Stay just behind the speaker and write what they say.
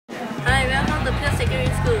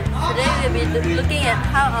Secondary School. Today we'll be looking at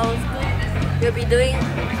how our school will be doing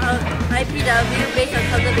IPW based on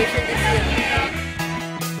conservation this year.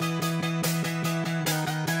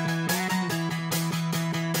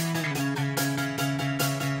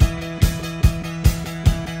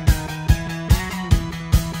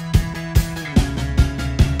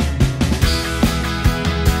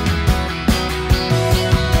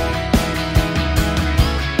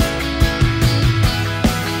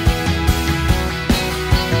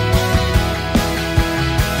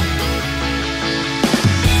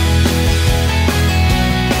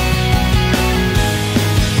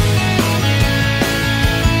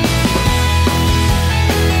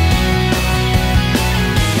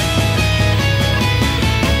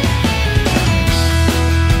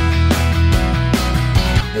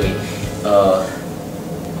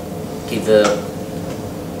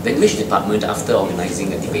 The English department, after organizing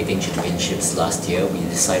the debating championships last year, we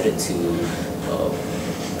decided to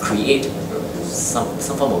create some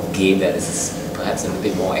form of game that is perhaps a little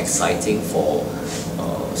bit more exciting for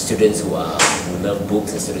students who love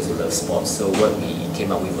books and students who love sports. So what we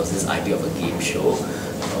came up with was this idea of a game show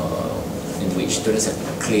in which students have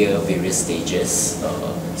to clear various stages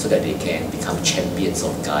so that they can become champions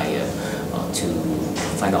of Gaia to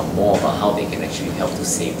find out more about how they can actually help to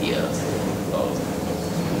save the Earth.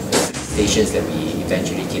 Stations that we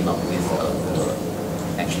eventually came up with,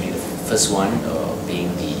 actually the first one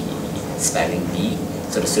being the spelling bee.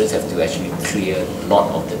 So the students have to actually clear a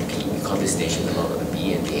lot of the bee. We call this station a lot of the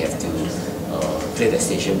bee, and they have to clear the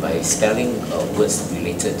station by spelling words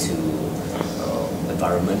related to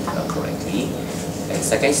environment correctly. And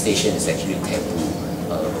second station is actually taboo.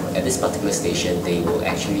 At this particular station, they will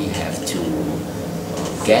actually have to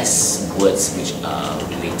guess words which are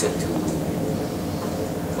related to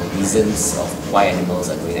reasons of why animals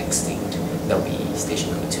are going extinct. That will be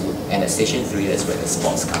station number 2. And at station 3, that's where the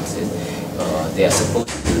sports comes in. They are supposed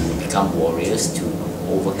to become warriors to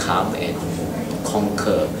overcome and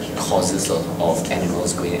conquer causes of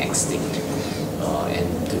animals going extinct.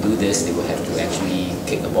 And to do this, they will have to actually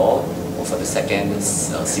kick the ball. Or for the second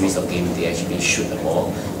series of games, they actually shoot the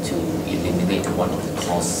ball to eliminate one of the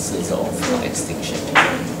causes of extinction.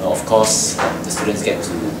 Of course, the students get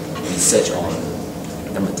to research on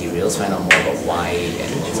the materials, find out more about why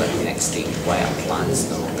animals are going extinct, why are plants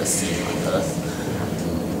no longer seen on Earth.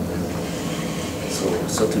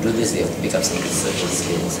 So to do this, they have to pick up some research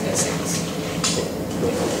skills in that sense.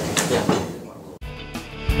 Yeah.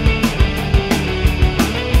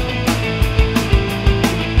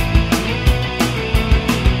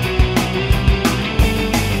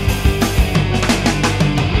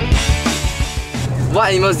 What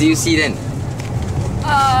animals do you see then?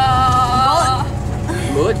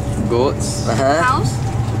 Goat. Goats. Mouse.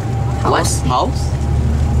 What? House?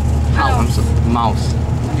 House. Mouse.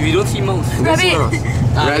 We don't see mouse. Rabbit.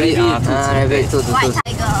 Rabbit. Rabbit. White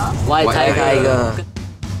tiger. White tiger.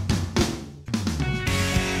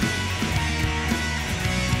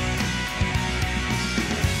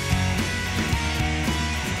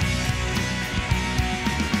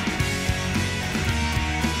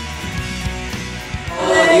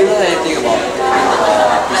 Do you know anything about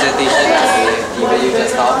presentation that I given you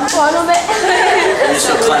just now? We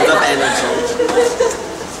should conserve energy.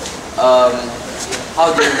 How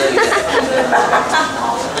do you learn that?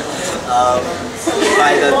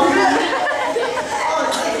 By the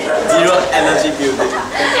zero energy building.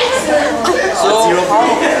 So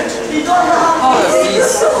how does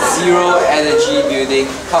this zero energy building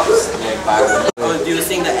helps the environment?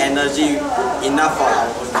 Producing the energy enough for our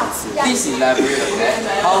own consumption. Please elaborate on that.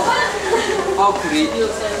 How could it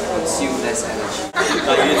consume less energy?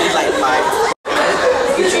 Using like pipes.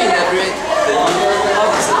 Could you elaborate how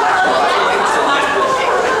does the light provide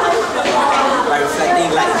By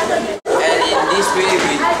reflecting light. and in this way we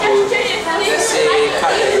could, let's say,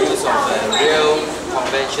 cut the use of real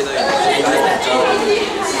conventional energy.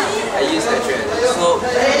 I use natural energy. So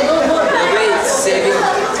in a way it's saving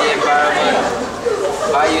the environment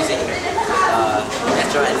by using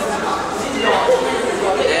natural energy.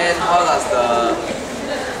 Then how does the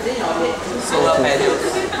solar panels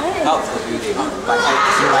help the building?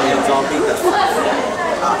 By absorbing the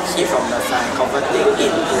heat from the sun, converting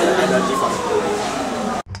it into energy from the building.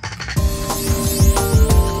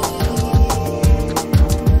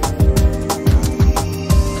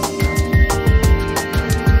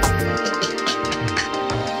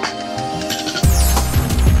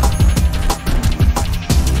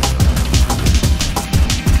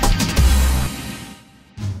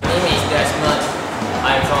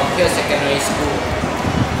 Peirce Secondary School.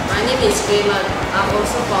 My name is Raymond. I'm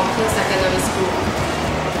also from Peirce Secondary School.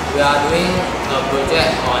 We are doing a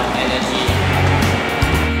project on energy.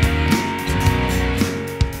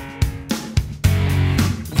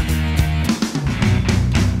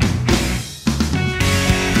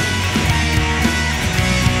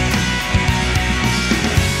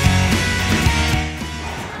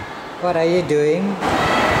 What are you doing?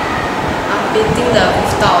 I'm painting the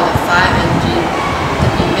rooftop of the fire engine.